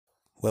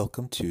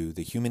Welcome to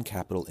the Human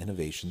Capital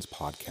Innovations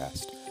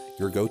Podcast,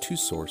 your go-to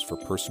source for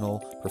personal,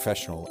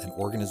 professional, and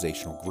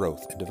organizational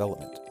growth and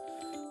development.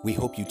 We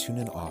hope you tune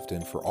in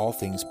often for all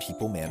things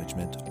people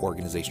management,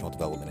 organizational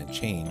development and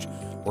change,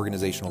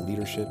 organizational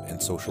leadership,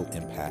 and social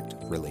impact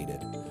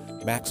related.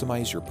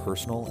 Maximize your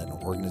personal and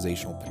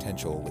organizational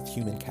potential with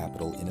Human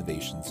Capital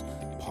Innovations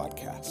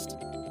Podcast.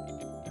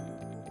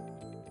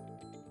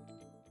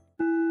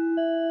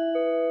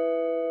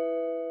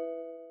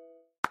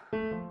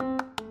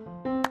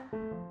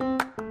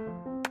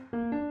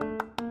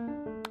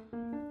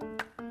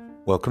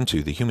 Welcome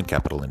to the Human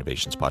Capital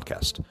Innovations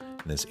Podcast.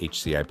 In this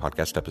HCI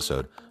podcast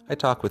episode, I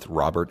talk with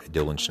Robert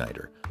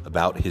Dilenschneider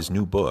about his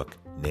new book,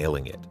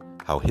 Nailing It: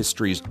 How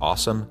History's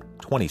Awesome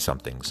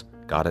 20-Somethings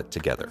Got It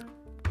Together.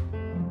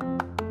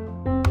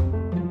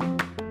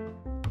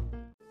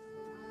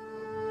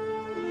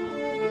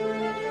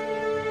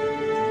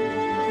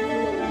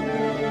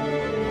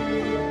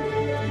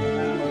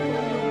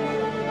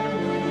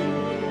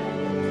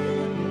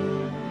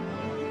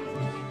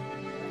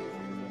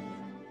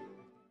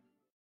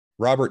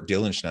 Robert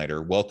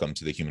Dilenschneider, welcome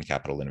to the Human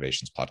Capital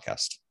Innovations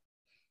Podcast.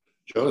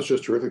 John, it's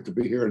just terrific to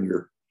be here, and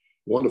you're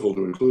wonderful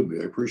to include me.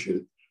 I appreciate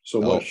it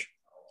so much.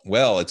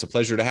 Well, it's a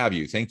pleasure to have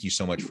you. Thank you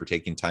so much for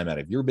taking time out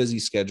of your busy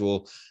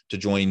schedule to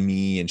join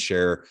me and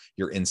share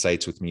your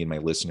insights with me and my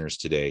listeners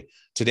today.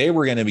 Today,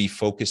 we're going to be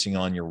focusing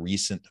on your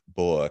recent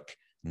book,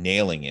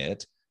 Nailing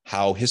It: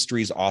 How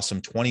History's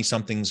Awesome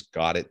 20-Somethings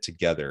Got It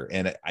Together.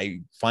 And I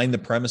find the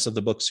premise of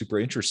the book super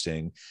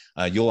interesting.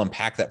 You'll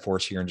unpack that for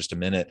us here in just a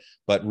minute,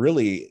 but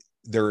really,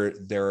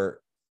 the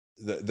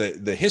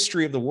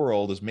history of the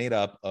world is made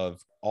up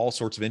of all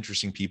sorts of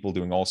interesting people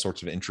doing all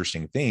sorts of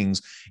interesting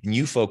things, and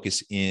you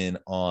focus in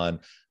on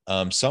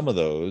some of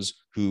those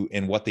who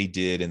and what they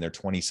did in their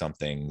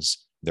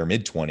 20-somethings, their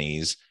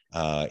mid-20s,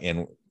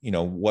 and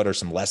what are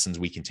some lessons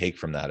we can take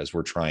from that as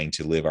we're trying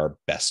to live our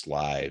best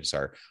lives,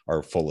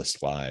 our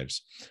fullest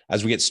lives.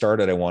 As we get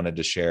started, I wanted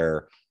to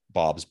share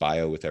Bob's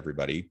bio with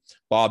everybody.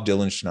 Bob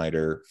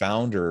Dilenschneider,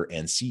 founder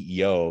and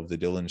CEO of the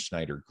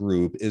Dilenschneider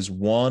Group, is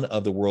one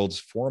of the world's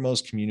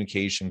foremost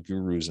communication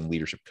gurus and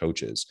leadership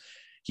coaches.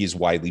 He is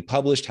widely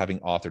published, having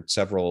authored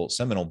several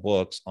seminal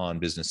books on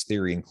business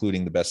theory,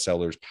 including the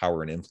bestsellers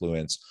Power and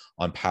Influence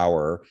on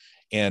Power.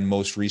 And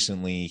most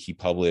recently, he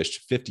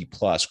published 50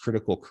 plus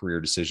critical career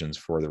decisions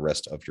for the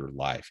rest of your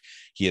life.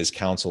 He has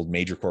counseled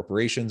major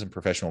corporations and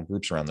professional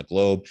groups around the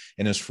globe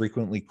and is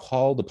frequently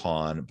called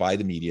upon by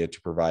the media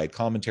to provide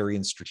commentary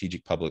and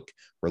strategic public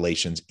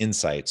relations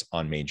insights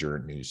on major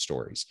news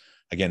stories.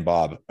 Again,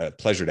 Bob, a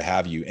pleasure to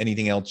have you.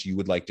 Anything else you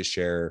would like to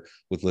share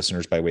with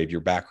listeners by way of your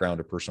background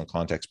or personal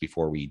context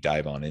before we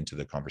dive on into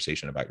the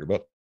conversation about your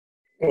book?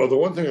 Well, the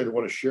one thing I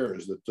want to share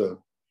is that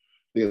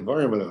the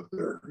environment out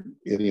there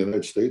in the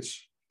United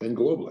States and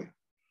globally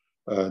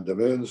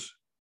demands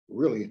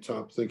really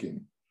top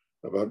thinking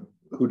about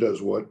who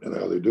does what and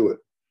how they do it.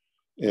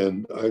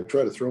 And I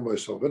try to throw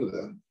myself into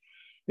that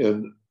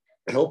and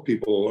help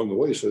people along the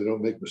way so they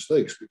don't make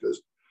mistakes, because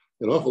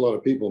an awful lot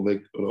of people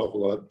make an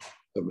awful lot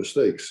of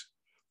mistakes.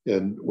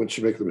 And once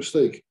you make the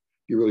mistake,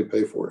 you really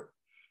pay for it.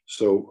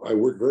 So I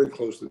work very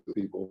closely with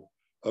people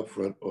up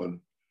front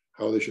on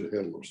how they should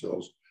handle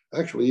themselves,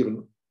 actually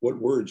even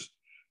what words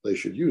they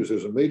should use.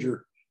 There's a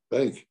major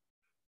bank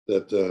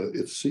that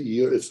its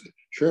CEO, its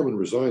chairman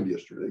resigned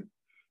yesterday.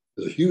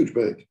 There's a huge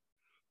bank.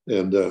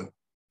 And the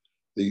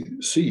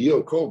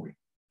CEO called me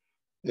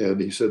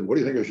and he said, "What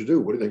do you think I should do?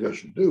 What do you think I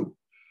should do?"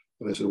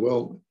 And I said,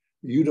 "Well,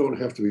 you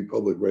don't have to be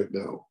public right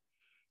now."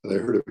 And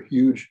I heard a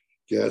huge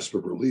gasp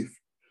of relief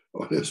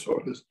on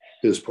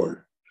his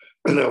part.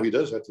 And now he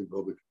does have to be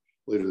public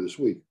later this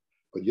week,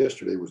 but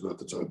yesterday was not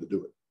the time to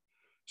do it.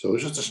 So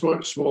it's just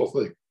a small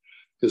thing.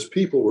 His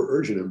people were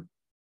urging him,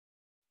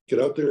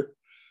 get out there,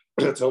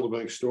 tell the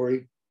bank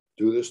story,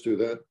 do this, do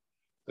that.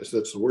 I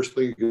said, that's the worst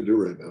thing you can do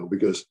right now,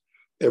 because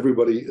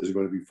everybody is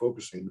going to be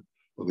focusing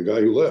on the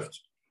guy who left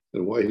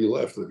and why he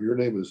left. And if your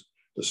name is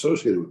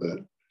associated with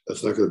that,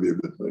 that's not going to be a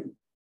good thing.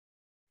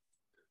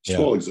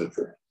 Small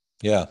example.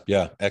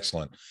 Yeah.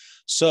 Excellent.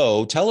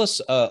 So tell us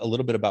a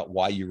little bit about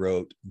why you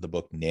wrote the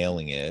book,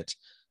 Nailing It.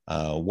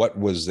 What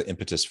was the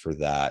impetus for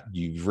that?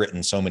 You've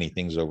written so many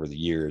things over the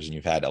years and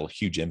you've had a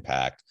huge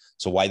impact.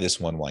 So why this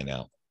one? Why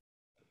now?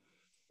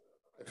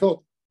 I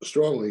felt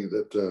strongly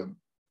that the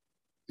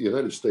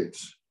United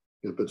States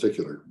in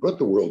particular, but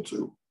the world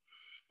too,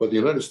 but the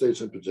United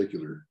States in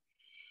particular,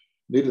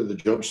 needed a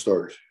jump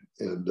start.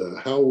 And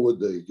how would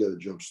they get a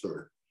jump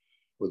start?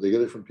 Would they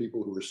get it from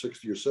people who are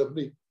 60 or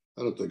 70?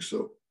 I don't think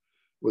so.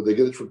 Would they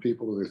get it from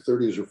people in their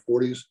 30s or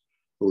 40s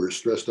who are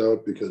stressed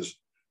out because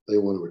they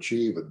want to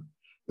achieve and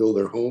build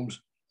their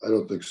homes? I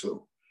don't think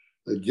so.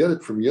 They'd get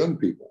it from young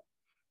people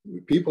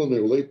in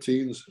their late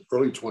teens,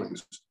 early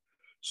 20s.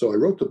 So I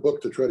wrote the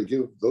book to try to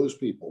give those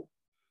people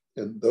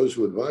and those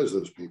who advise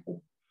those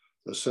people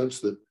a sense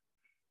that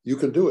you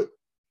can do it.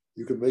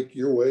 You can make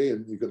your way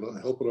and you can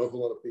help an awful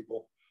lot of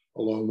people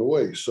along the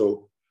way.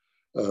 So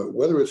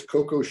whether it's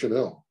Coco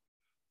Chanel,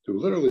 who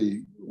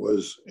literally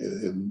was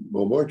in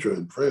Montmartre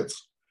in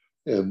France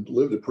and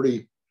lived a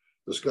pretty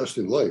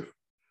disgusting life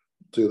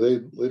till they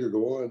later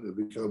go on and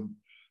become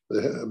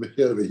the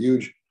head of a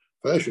huge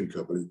fashion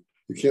company.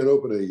 You can't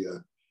open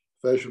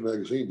a fashion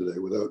magazine today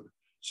without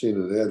seeing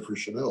an ad for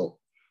Chanel.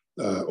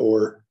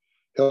 Or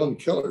Helen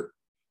Keller,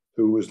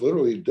 who was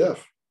literally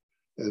deaf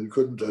and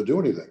couldn't do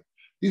anything.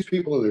 These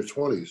people in their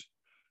 20s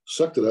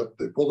sucked it up.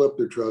 They pulled up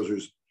their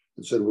trousers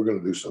and said, we're going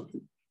to do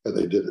something. And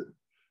they did it.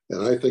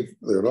 And I think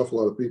there are an awful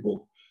lot of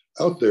people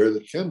out there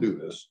that can do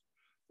this.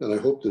 And I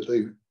hope that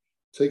they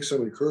take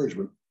some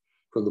encouragement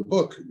from the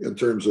book in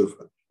terms of,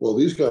 well,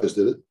 these guys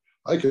did it.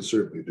 I can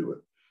certainly do it.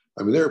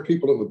 I mean, there are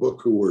people in the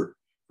book who were,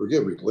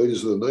 forgive me,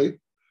 ladies of the night.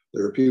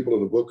 There are people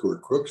in the book who are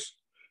crooks.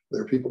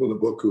 There are people in the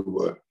book who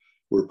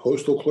were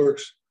postal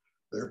clerks.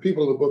 There are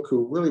people in the book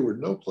who really were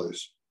no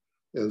place.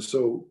 And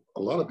so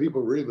a lot of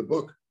people reading the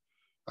book,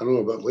 I don't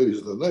know about ladies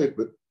of the night,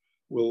 but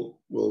will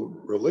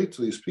relate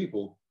to these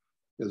people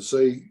and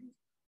say,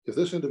 if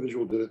this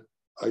individual did it,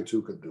 I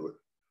too can do it.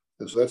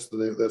 And so that's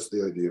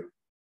the idea.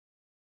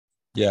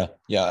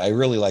 Yeah, I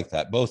really like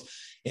that, both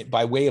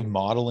by way of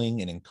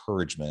modeling and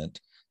encouragement,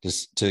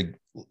 just to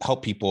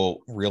help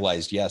people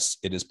realize, yes,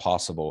 it is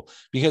possible.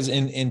 Because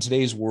in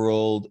today's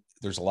world,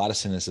 there's a lot of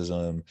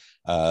cynicism.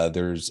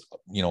 There's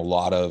a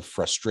lot of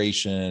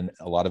frustration,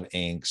 a lot of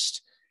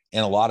angst,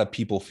 and a lot of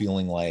people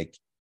feeling like,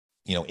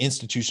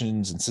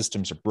 institutions and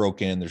systems are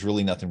broken. There's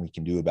really nothing we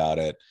can do about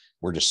it.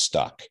 We're just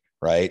stuck,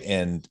 right?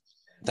 And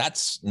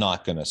that's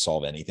not going to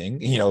solve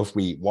anything. If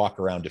we walk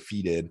around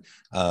defeated,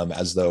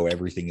 as though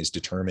everything is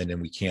determined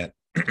and we can't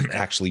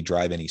actually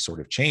drive any sort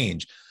of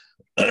change.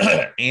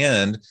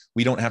 And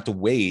we don't have to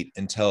wait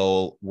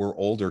until we're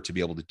older to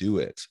be able to do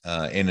it.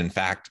 And in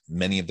fact,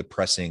 many of the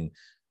pressing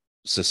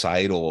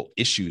societal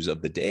issues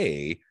of the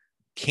day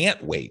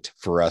can't wait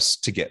for us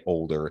to get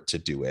older to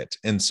do it.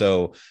 And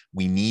so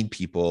we need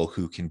people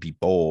who can be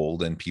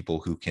bold and people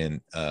who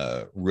can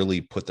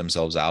really put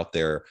themselves out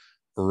there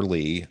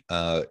early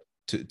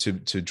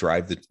to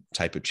drive the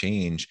type of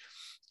change.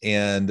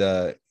 And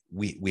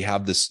we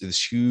have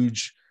this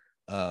huge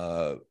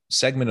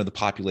segment of the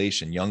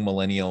population, young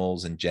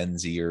millennials and Gen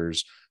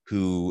Zers,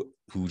 who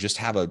just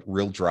have a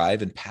real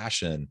drive and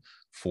passion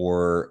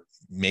for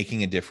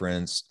making a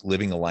difference,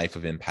 living a life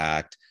of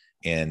impact,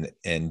 and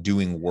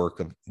doing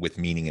work with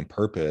meaning and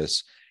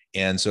purpose.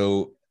 And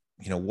so,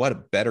 what a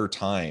better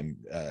time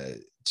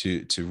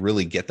to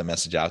really get the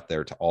message out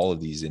there to all of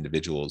these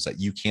individuals that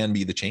you can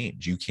be the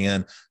change. You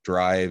can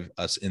drive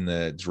us in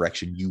the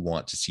direction you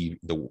want to see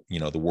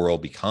the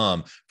world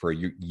become for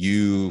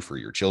you, for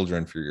your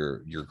children, for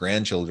your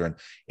grandchildren.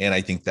 And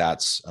I think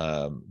that's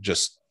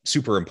just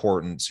super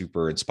important,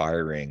 super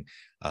inspiring.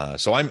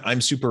 So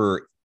I'm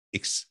super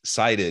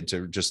excited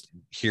to just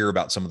hear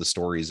about some of the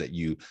stories that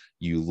you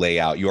lay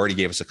out. You already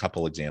gave us a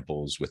couple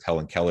examples with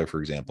Helen Keller, for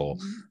example.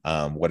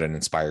 What an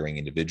inspiring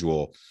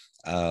individual.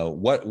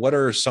 What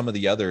are some of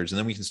the others? And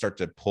then we can start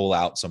to pull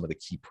out some of the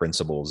key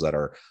principles that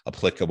are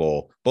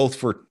applicable both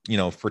for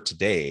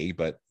today,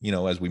 but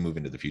as we move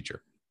into the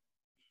future.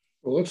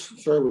 Well, let's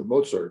start with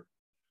Mozart.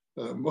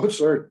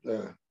 Mozart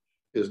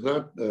is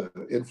not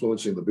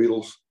influencing the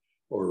Beatles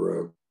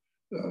or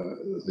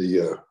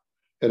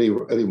any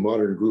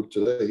modern group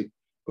today,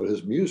 but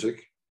his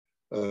music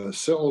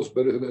sells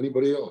better than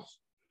anybody else.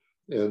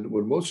 And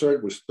when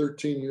Mozart was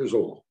 13 years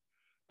old,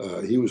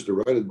 he was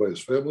derided by his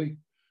family.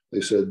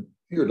 They said,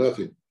 "You're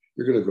nothing.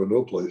 You're going to go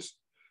no place."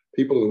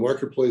 People in the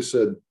marketplace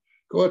said,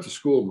 "Go out to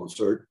school,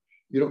 Mozart.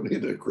 You don't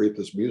need to create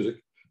this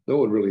music. No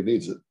one really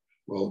needs it."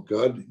 Well,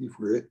 God, he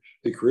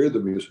created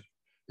the music.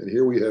 And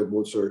here we have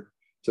Mozart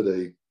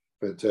today.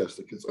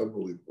 Fantastic. It's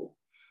unbelievable.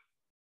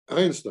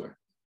 Einstein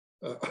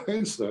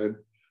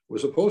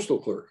was a postal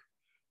clerk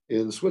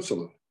in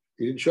Switzerland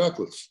eating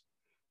chocolates.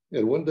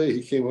 And one day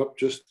he came up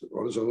just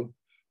on his own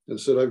and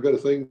said, "I've got a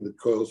thing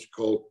that's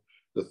called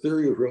the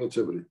theory of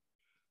relativity."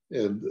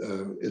 And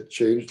it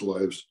changed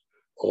lives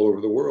all over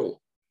the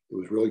world. It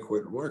was really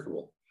quite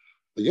remarkable.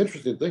 The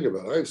interesting thing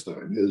about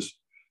Einstein is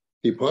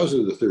he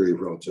posited the theory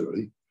of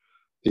relativity.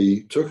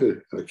 He took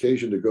an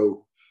occasion to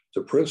go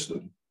to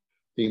Princeton.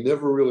 He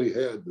never really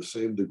had the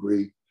same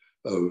degree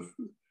of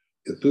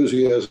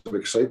enthusiasm,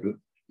 excitement,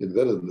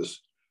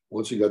 inventiveness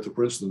once he got to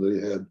Princeton that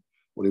he had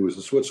when he was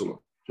in Switzerland.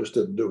 Just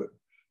didn't do it.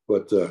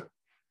 But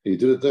he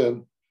did it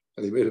then,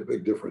 and he made a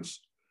big difference.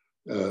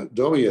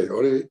 Daumier,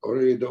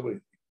 Honoré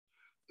Daumier,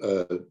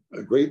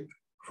 a great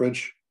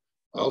French,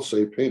 I'll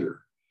say,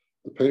 painter.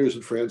 The painters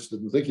in France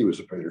didn't think he was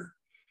a painter.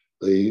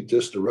 They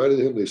just derided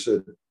him. They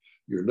said,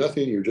 "You're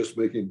nothing. You're just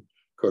making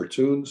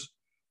cartoons."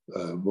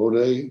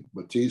 Monet,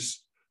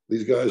 Matisse,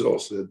 these guys all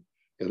said,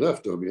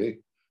 "Enough,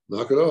 Daumier,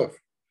 knock it off."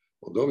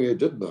 Well, Daumier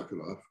did knock it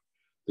off.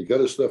 He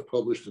got his stuff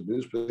published in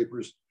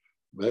newspapers,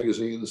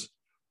 magazines,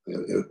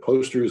 and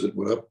posters that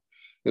went up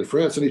in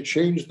France, and he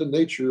changed the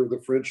nature of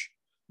the French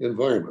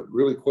environment.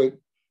 Really quite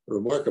a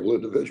remarkable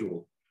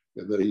individual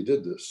in that he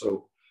did this.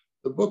 So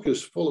the book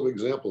is full of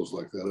examples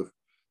like that of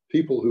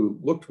people who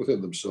looked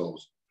within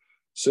themselves,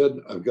 said,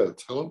 "I've got a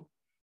talent.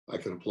 I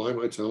can apply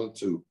my talent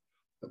to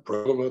a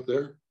problem out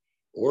there,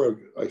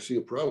 or I see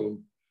a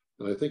problem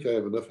and I think I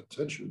have enough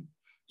attention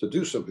to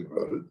do something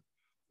about it.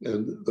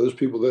 And those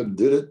people then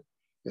did it,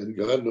 and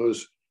God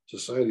knows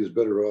society is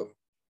better off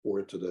for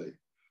it today.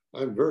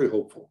 I'm very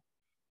hopeful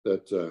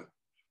that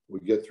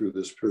we get through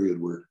this period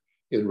we're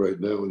in right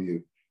now in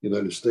the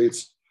United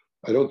States.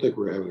 I don't think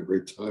we're having a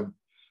great time.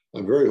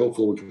 I'm very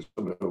hopeful we can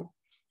somehow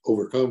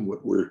overcome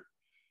what we're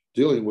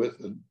dealing with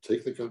and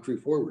take the country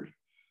forward.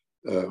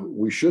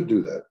 We should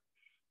do that.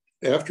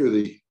 After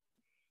the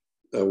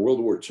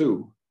World War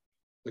II,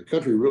 the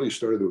country really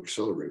started to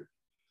accelerate.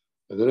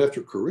 And then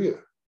after Korea,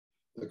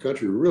 the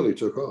country really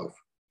took off.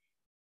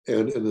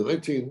 And in the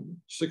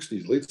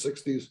 1960s, late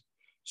 60s,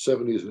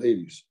 70s, and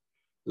 80s,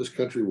 this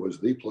country was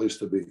the place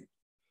to be.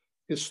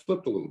 It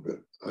slipped a little bit.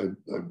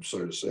 I'm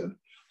sorry to say,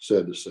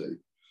 sad to say.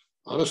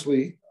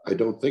 Honestly, I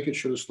don't think it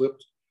should have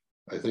slipped.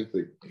 I think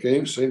the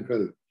same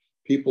kind of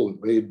people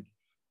that made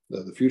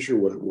the future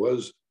what it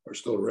was are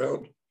still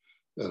around.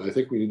 And I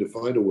think we need to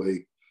find a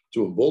way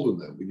to embolden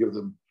them, to give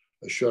them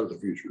a shot at the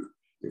future.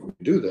 If we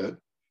do that,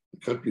 the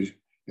country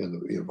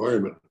and the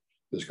environment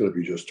is going to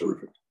be just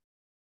terrific.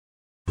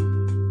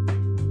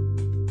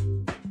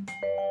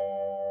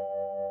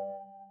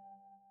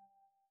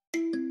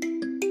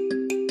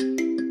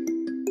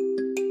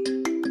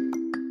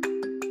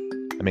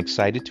 I'm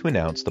excited to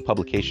announce the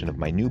publication of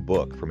my new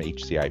book from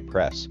HCI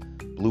Press,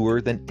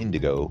 Bluer Than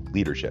Indigo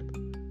Leadership: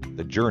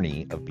 The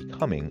Journey of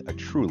Becoming a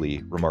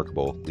Truly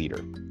Remarkable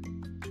Leader.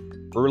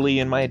 Early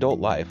in my adult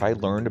life, I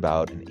learned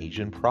about an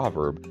Asian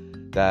proverb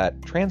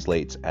that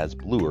translates as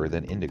bluer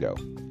than indigo.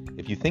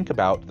 If you think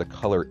about the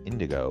color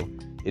indigo,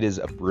 it is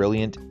a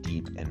brilliant,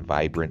 deep, and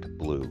vibrant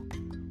blue,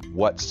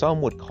 what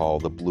some would call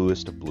the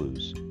bluest of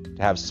blues.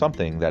 To have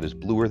something that is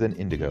bluer than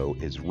indigo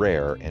is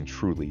rare and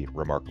truly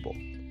remarkable.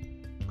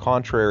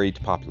 Contrary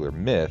to popular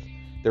myth,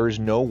 there is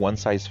no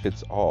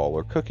one-size-fits-all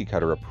or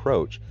cookie-cutter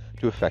approach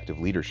to effective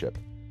leadership.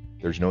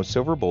 There's no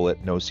silver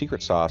bullet, no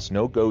secret sauce,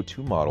 no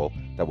go-to model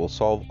that will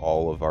solve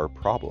all of our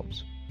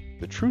problems.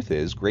 The truth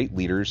is, great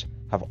leaders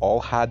have all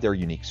had their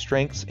unique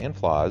strengths and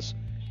flaws,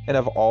 and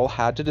have all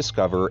had to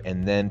discover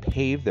and then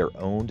pave their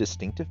own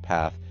distinctive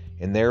path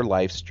in their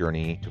life's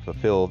journey to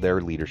fulfill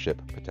their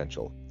leadership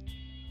potential.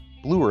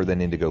 Bluer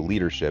Than Indigo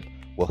Leadership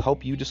will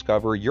help you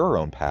discover your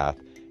own path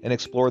and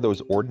explore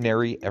those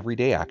ordinary,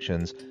 everyday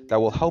actions that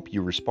will help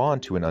you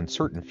respond to an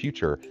uncertain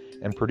future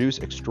and produce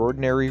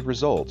extraordinary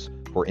results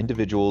for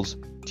individuals,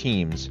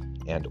 teams,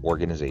 and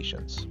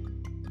organizations.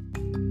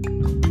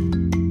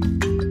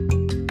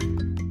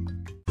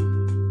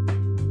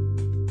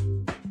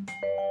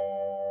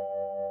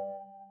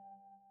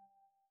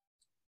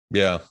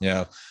 Yeah.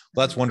 Well,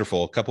 that's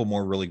wonderful. A couple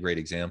more really great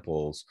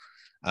examples.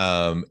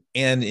 And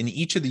in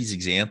each of these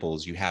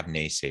examples, you have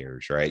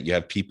naysayers, right? You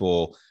have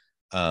people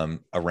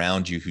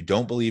around you who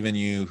don't believe in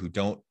you,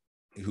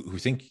 who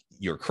think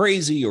you're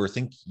crazy, or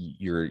think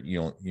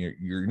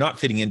you're not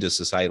fitting into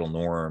societal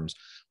norms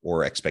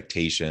or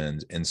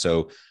expectations. And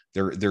so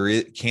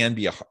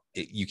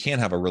you can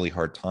have a really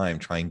hard time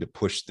trying to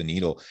push the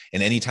needle.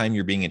 And anytime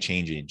you're being a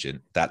change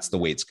agent, that's the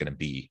way it's going to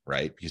be,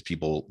 right? Because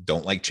people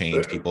don't like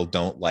change. People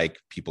don't like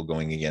people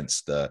going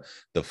against the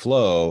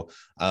flow.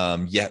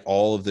 Yet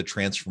all of the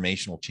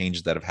transformational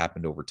changes that have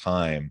happened over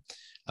time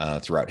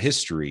throughout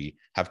history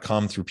have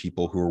come through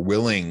people who are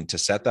willing to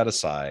set that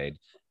aside,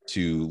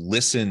 to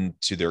listen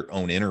to their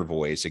own inner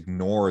voice,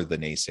 ignore the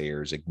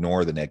naysayers,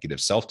 ignore the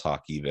negative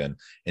self-talk even,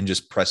 and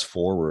just press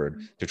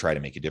forward to try to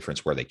make a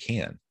difference where they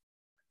can.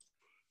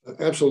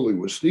 Absolutely.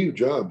 When Steve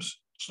Jobs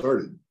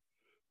started,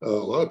 a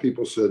lot of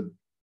people said,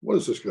 what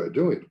is this guy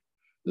doing?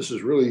 This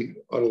is really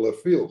out of left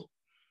field.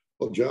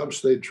 Well, Jobs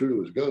stayed true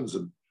to his guns,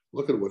 and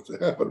look at what's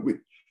happened. We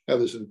have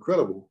this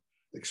incredible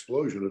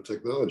explosion of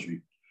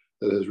technology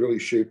that has really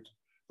shaped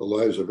the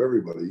lives of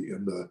everybody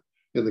in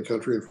the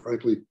country and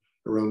frankly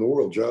around the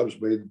world. Jobs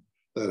made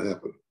that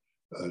happen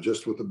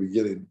just with the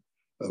beginning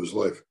of his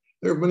life.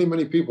 There are many,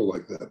 many people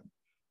like that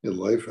in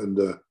life, and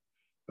a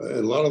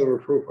lot of them are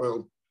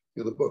profiled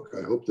in the book.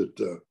 I hope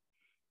that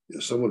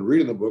someone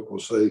reading the book will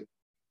say,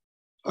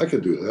 I can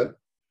do that.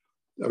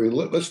 I mean,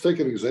 let's take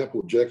an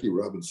example of Jackie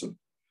Robinson.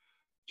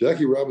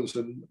 Jackie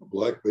Robinson, a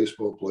black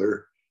baseball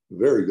player,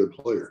 very good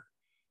player.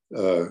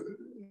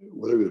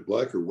 Whether he was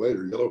black or white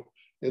or yellow,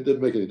 it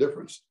didn't make any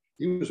difference.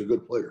 He was a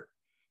good player.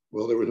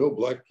 Well, there were no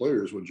black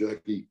players when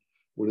Jackie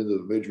went into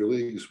the major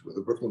leagues with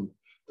the Brooklyn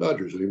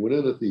Dodgers, and he went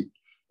in at the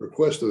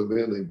request of a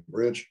man named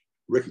Branch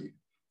Rickey,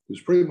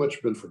 who's pretty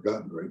much been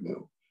forgotten right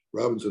now.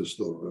 Robinson is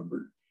still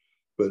remembered.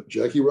 But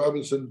Jackie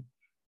Robinson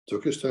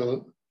took his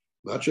talent,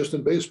 not just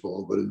in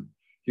baseball, but in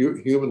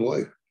human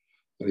life.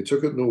 And he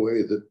took it in a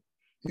way that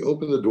he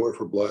opened the door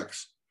for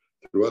blacks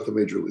throughout the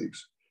major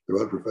leagues,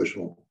 throughout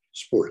professional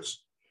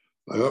sports.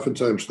 I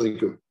oftentimes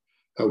think of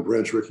how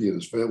Branch Rickey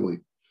and his family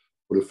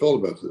would have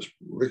felt about this.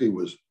 Rickey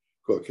was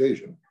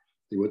Caucasian.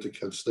 He went to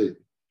Kent State.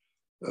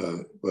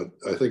 But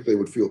I think they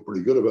would feel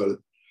pretty good about it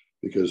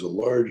because a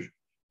large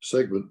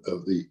segment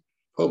of the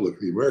public,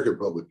 the American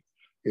public,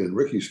 in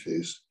Rickey's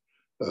case,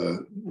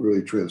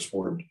 really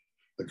transformed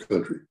the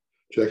country.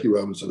 Jackie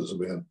Robinson is a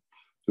man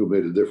who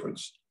made a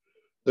difference.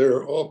 There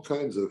are all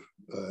kinds of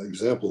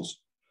examples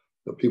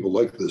of people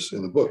like this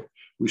in the book.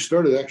 We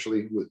started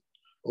actually with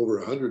over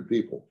 100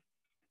 people,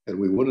 and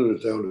we whittled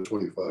it down to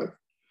 25.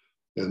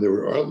 And there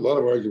were a lot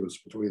of arguments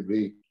between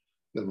me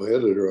and my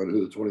editor on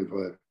who the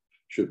 25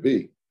 should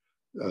be.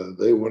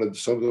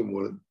 Some of them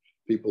wanted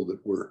people that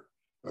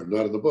are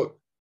not in the book.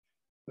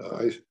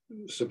 I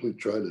simply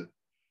tried to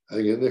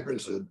hang in there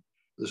and said,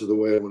 this is the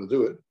way I want to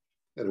do it.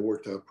 And it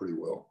worked out pretty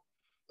well.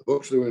 The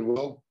book's doing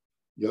well.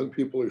 Young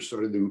people are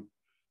starting to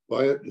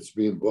buy it. It's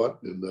being bought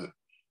in the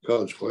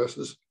college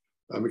classes.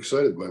 I'm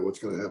excited by what's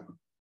going to happen.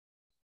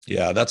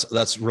 Yeah,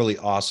 that's really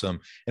awesome.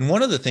 And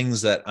one of the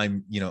things that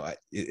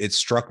it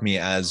struck me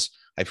as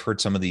I've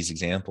heard some of these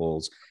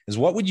examples is,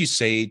 what would you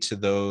say to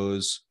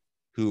those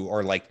who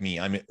are like me?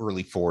 I'm in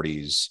early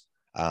 40s.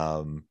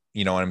 And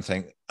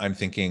I'm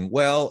thinking,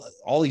 well,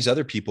 all these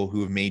other people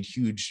who have made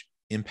huge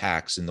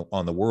impacts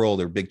on the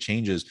world or big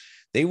changes,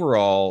 they were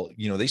all,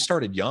 they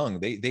started young.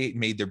 They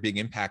made their big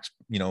impacts,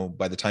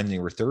 by the time they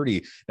were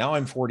 30. Now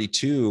I'm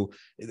 42,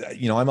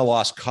 I'm a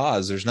lost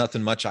cause. There's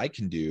nothing much I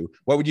can do.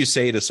 What would you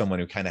say to someone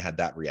who kind of had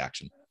that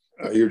reaction?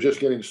 You're just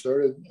getting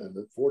started, and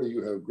at 40,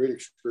 you have great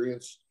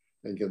experience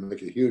and can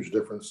make a huge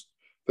difference.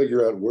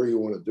 Figure out where you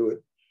want to do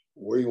it,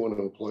 where you want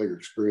to apply your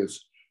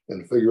experience,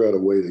 and figure out a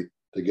way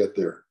to get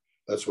there.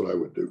 That's what I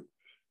would do.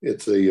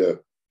 It's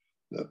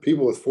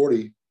people with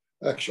 40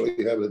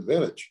 actually have an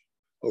advantage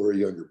over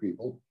younger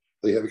people.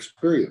 They have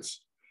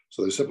experience.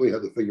 So they simply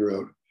have to figure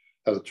out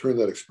how to turn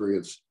that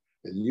experience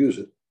and use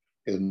it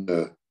in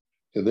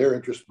their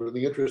interest, but in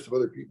the interest of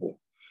other people.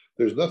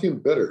 There's nothing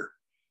better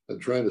than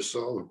trying to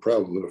solve a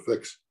problem that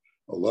affects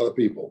a lot of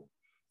people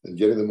and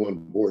getting them on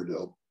board to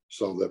help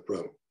solve that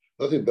problem.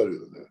 Nothing better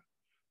than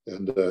that.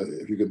 And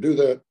if you can do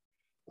that,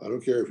 I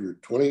don't care if you're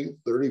 20,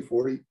 30,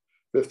 40,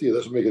 50, it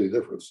doesn't make any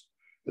difference.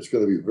 It's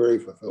going to be very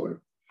fulfilling.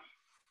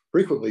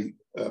 Frequently,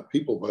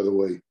 people, by the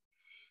way,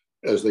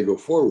 as they go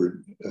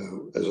forward,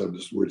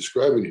 as we're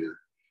describing here,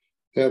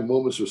 have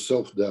moments of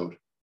self-doubt.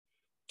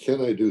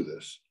 Can I do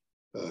this?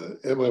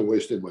 Am I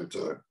wasting my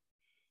time?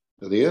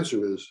 And the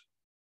answer is,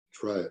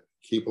 try it.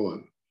 Keep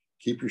on.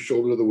 Keep your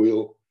shoulder to the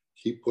wheel.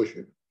 Keep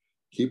pushing.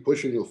 Keep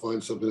pushing. You'll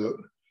find something out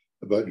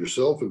about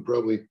yourself and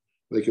probably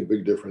make a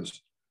big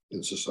difference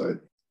in society.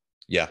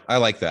 Yeah, I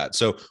like that.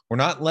 So we're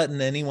not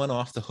letting anyone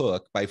off the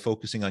hook by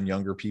focusing on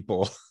younger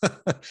people.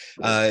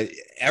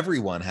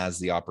 Everyone has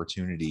the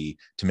opportunity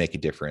to make a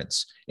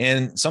difference.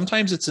 And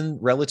sometimes it's in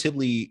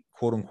relatively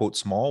quote unquote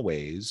small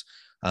ways,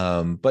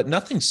 but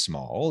nothing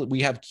small.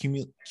 We have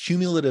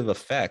cumulative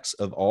effects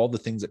of all the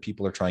things that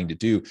people are trying to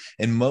do.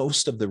 And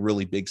most of the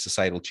really big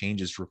societal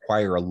changes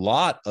require a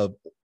lot of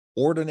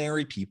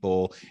ordinary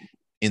people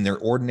in their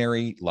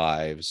ordinary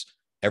lives,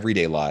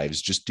 everyday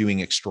lives, just doing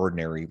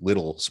extraordinary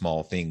little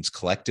small things.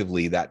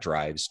 Collectively, that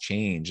drives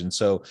change. And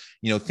so,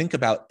 think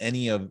about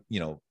any of,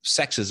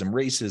 sexism,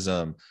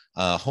 racism,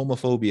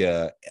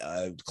 homophobia,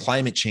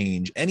 climate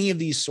change, any of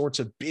these sorts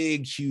of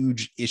big,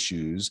 huge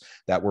issues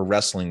that we're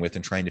wrestling with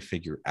and trying to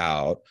figure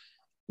out.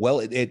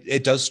 Well,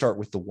 it does start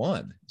with the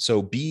one.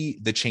 So be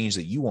the change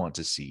that you want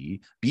to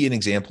see, be an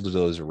example to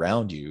those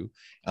around you,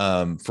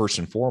 first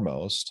and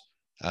foremost.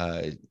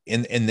 And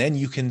then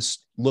you can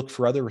look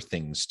for other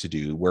things to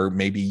do, where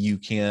maybe you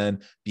can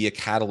be a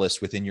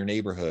catalyst within your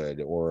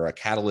neighborhood or a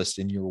catalyst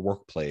in your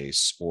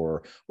workplace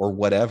or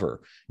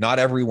whatever. Not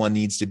everyone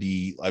needs to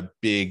be a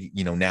big,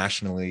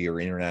 nationally or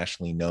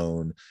internationally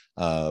known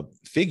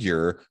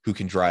figure who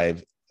can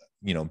drive,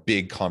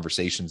 big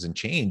conversations and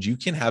change. You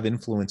can have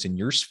influence in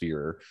your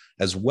sphere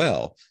as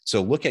well.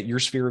 So look at your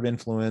sphere of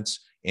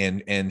influence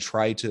and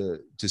try to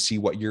see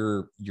what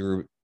your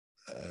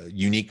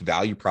unique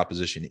value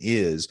proposition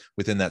is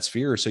within that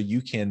sphere, so you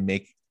can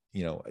make,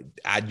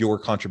 add your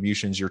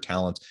contributions, your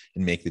talents,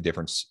 and make the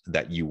difference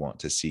that you want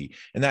to see.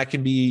 And that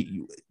can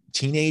be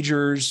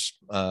teenagers,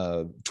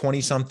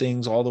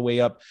 20-somethings, all the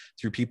way up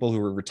through people who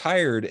are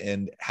retired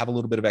and have a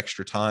little bit of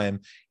extra time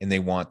and they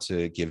want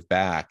to give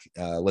back.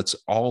 Let's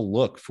all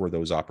look for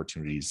those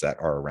opportunities that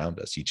are around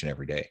us each and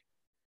every day.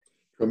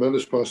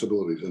 Tremendous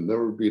possibilities, and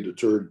never be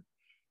deterred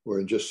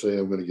or just say,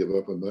 I'm going to give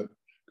up, I'm not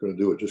going to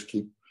do it. Just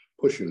keep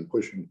pushing and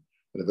pushing,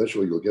 and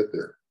eventually you'll get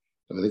there.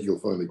 And I think you'll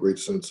find a great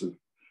sense of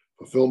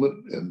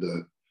fulfillment,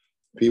 and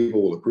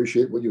people will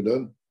appreciate what you've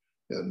done,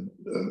 and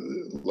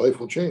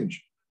life will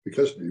change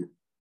because of you.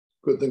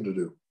 Good thing to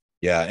do.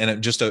 Yeah.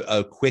 And just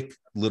a quick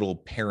little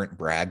parent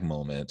brag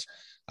moment.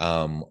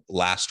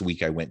 Last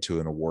week, I went to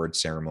an award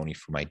ceremony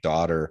for my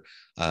daughter.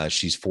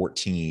 She's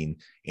 14.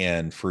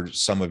 And for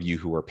some of you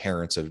who are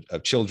parents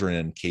of children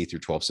in K through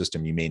 12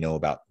 system, you may know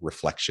about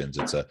Reflections.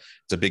 It's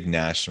a big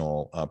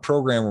national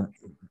program,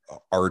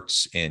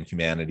 arts and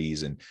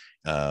humanities. And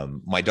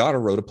my daughter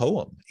wrote a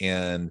poem,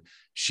 and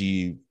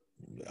she,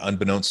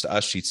 unbeknownst to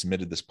us, she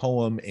submitted this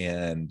poem,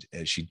 and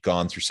she'd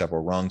gone through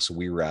several rungs. So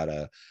we were at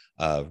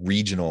a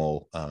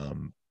regional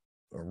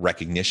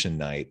recognition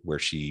night where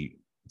she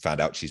found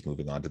out she's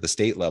moving on to the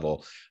state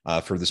level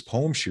for this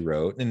poem she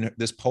wrote. And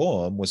this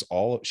poem was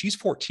she's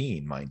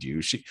 14, mind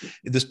you.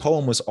 This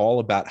poem was all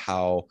about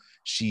how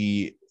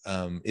she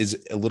is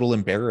a little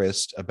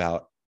embarrassed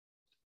about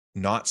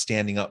not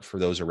standing up for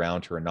those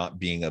around her and not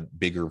being a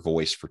bigger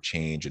voice for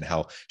change, and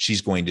how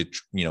she's going to,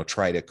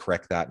 try to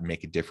correct that and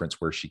make a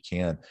difference where she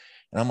can.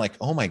 And I'm like,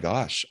 oh my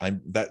gosh,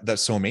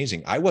 that's so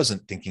amazing. I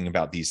wasn't thinking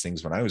about these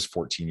things when I was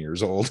 14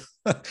 years old.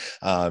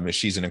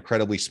 She's an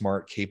incredibly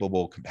smart,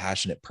 capable,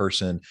 compassionate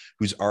person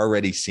who's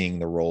already seeing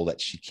the role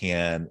that she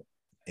can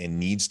and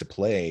needs to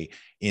play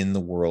in the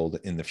world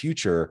in the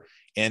future.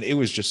 And it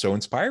was just so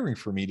inspiring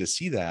for me to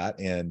see that.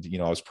 And,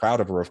 I was proud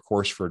of her, of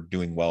course, for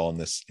doing well in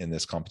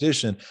this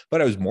competition,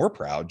 but I was more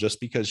proud just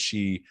because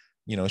she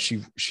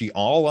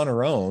all on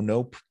her own,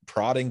 no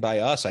prodding by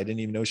us. I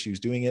didn't even know she was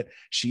doing it.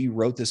 She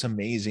wrote this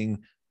amazing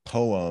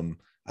poem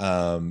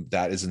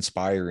that is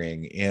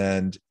inspiring.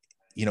 And,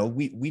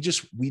 we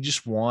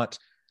just want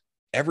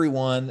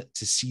everyone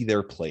to see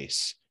their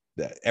place,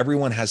 that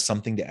everyone has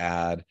something to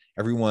add.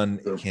 Everyone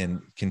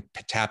can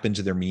tap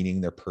into their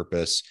meaning, their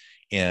purpose,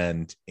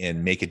 and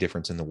make a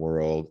difference in the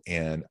world.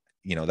 And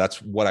that's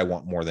what I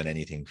want more than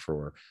anything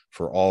for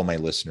all my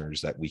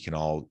listeners, that we can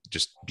all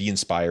just be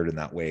inspired in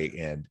that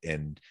way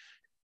and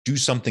do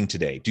something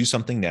today, do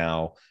something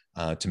now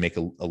to make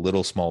a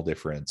little small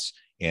difference.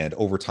 And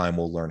over time,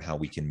 we'll learn how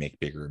we can make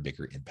bigger and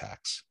bigger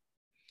impacts.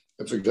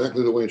 That's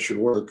exactly the way it should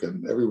work.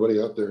 And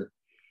everybody out there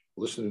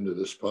listening to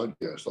this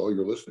podcast, all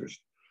your listeners,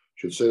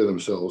 should say to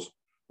themselves,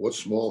 what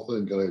small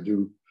thing can I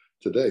do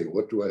today?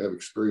 What do I have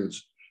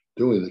experience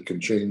doing that can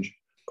change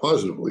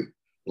positively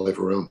life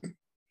around me?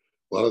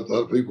 A lot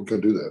of people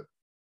can do that.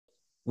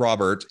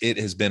 Robert, it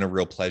has been a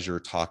real pleasure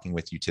talking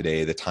with you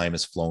today. The time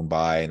has flown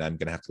by, and I'm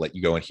going to have to let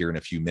you go in here in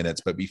a few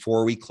minutes. But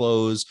before we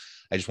close,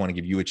 I just want to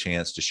give you a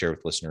chance to share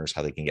with listeners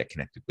how they can get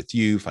connected with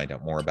you, find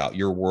out more about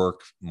your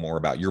work, more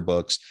about your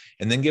books,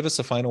 and then give us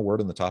a final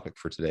word on the topic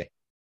for today.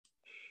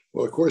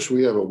 Well, of course,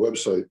 we have a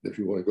website if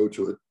you want to go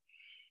to it,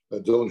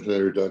 at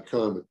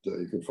Dilenschneider.com.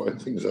 You can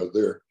find things out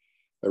there.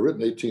 I've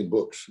written 18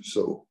 books,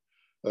 so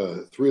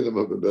 3 of them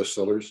have been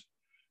bestsellers.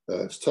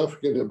 It's tough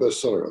getting a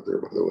bestseller out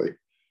there, by the way,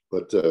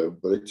 but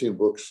 18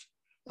 books.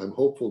 I'm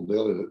hopeful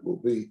Nailing It will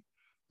be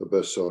a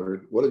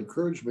bestseller. What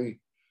encouraged me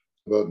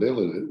about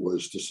Nailing It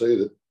was to say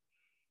that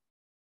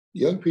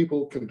young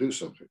people can do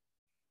something.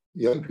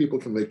 Young people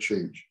can make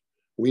change.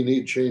 We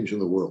need change in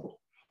the world.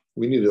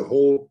 We need a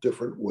whole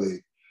different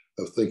way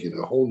of thinking,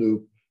 a whole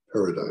new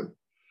paradigm.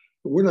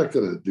 We're not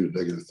going to do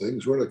negative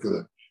things. We're not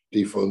going to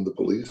defund the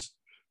police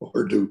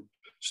or do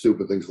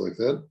stupid things like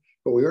that,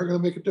 but we are going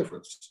to make a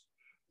difference.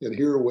 And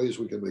here are ways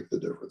we can make the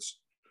difference.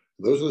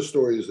 Those are the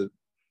stories that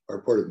are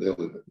part of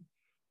Nailing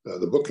It.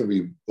 The book can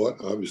be bought,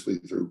 obviously,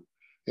 through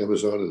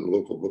Amazon and the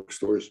local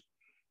bookstores.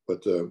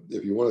 But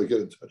if you want to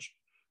get in touch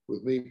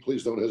with me,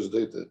 please don't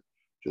hesitate to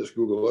just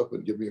Google up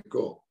and give me a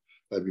call.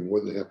 I'd be more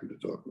than happy to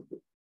talk with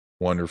you.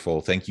 Wonderful.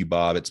 Thank you,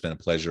 Bob. It's been a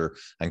pleasure.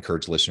 I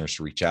encourage listeners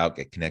to reach out,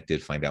 get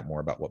connected, find out more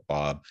about what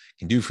Bob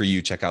can do for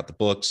you. Check out the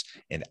books.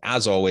 And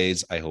as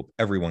always, I hope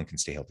everyone can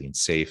stay healthy and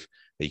safe,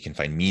 that you can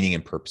find meaning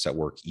and purpose at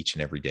work each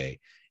and every day.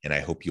 And I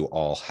hope you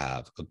all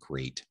have a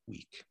great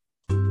week.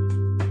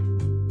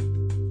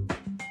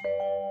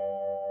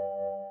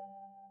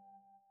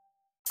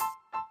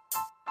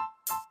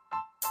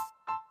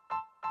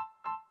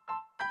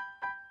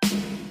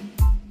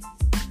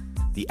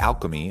 The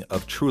alchemy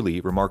of truly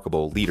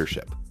remarkable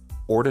leadership.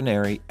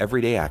 Ordinary,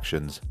 everyday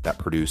actions that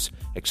produce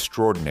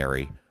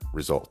extraordinary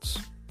results.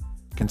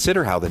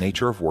 Consider how the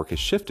nature of work has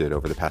shifted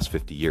over the past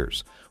 50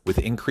 years. With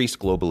increased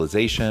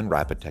globalization,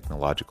 rapid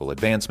technological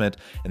advancement,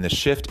 and the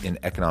shift in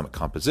economic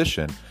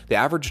composition, the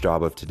average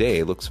job of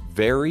today looks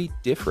very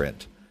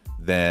different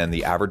than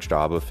the average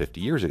job of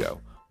 50 years ago.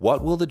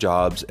 What will the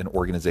jobs and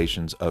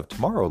organizations of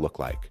tomorrow look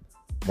like?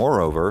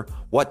 Moreover,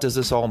 what does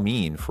this all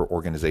mean for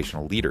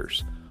organizational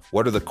leaders?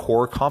 What are the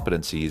core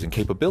competencies and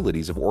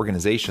capabilities of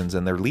organizations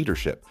and their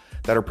leadership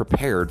that are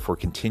prepared for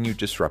continued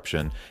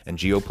disruption and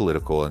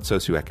geopolitical and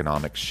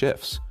socioeconomic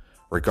shifts?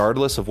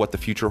 Regardless of what the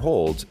future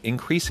holds,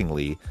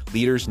 increasingly,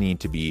 leaders need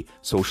to be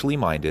socially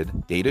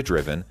minded,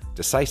 data-driven,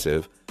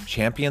 decisive,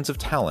 champions of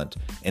talent,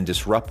 and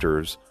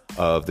disruptors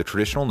of the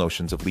traditional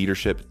notions of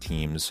leadership,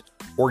 teams,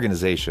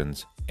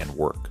 organizations, and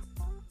work.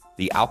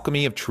 The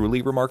alchemy of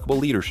truly remarkable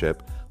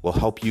leadership will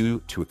help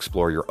you to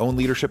explore your own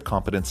leadership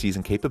competencies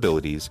and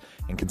capabilities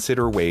and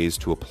consider ways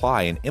to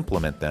apply and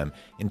implement them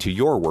into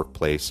your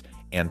workplace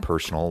and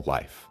personal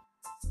life.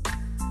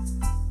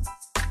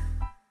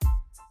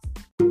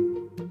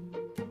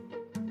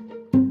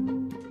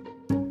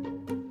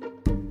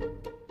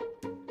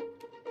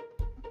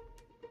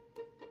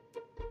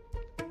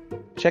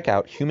 Check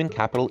out Human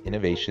Capital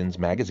Innovations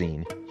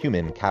magazine,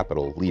 Human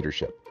Capital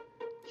Leadership.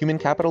 Human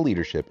Capital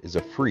Leadership is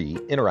a free,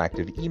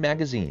 interactive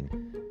e-magazine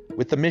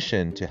with the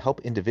mission to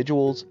help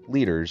individuals,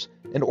 leaders,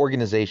 and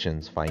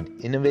organizations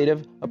find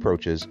innovative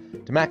approaches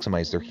to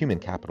maximize their human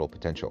capital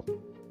potential.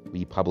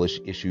 We publish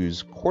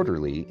issues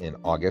quarterly in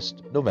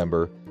August,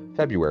 November,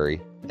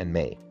 February, and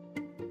May.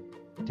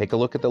 To take a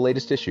look at the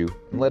latest issue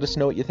and let us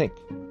know what you think.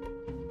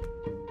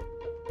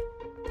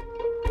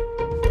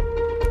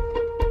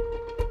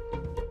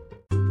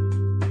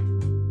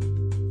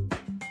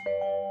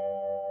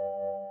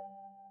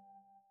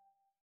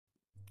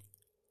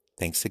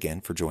 Thanks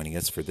again for joining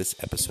us for this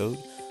episode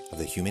of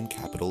the Human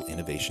Capital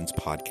Innovations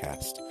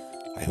Podcast.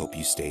 I hope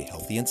you stay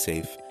healthy and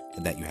safe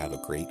and that you have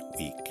a great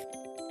week.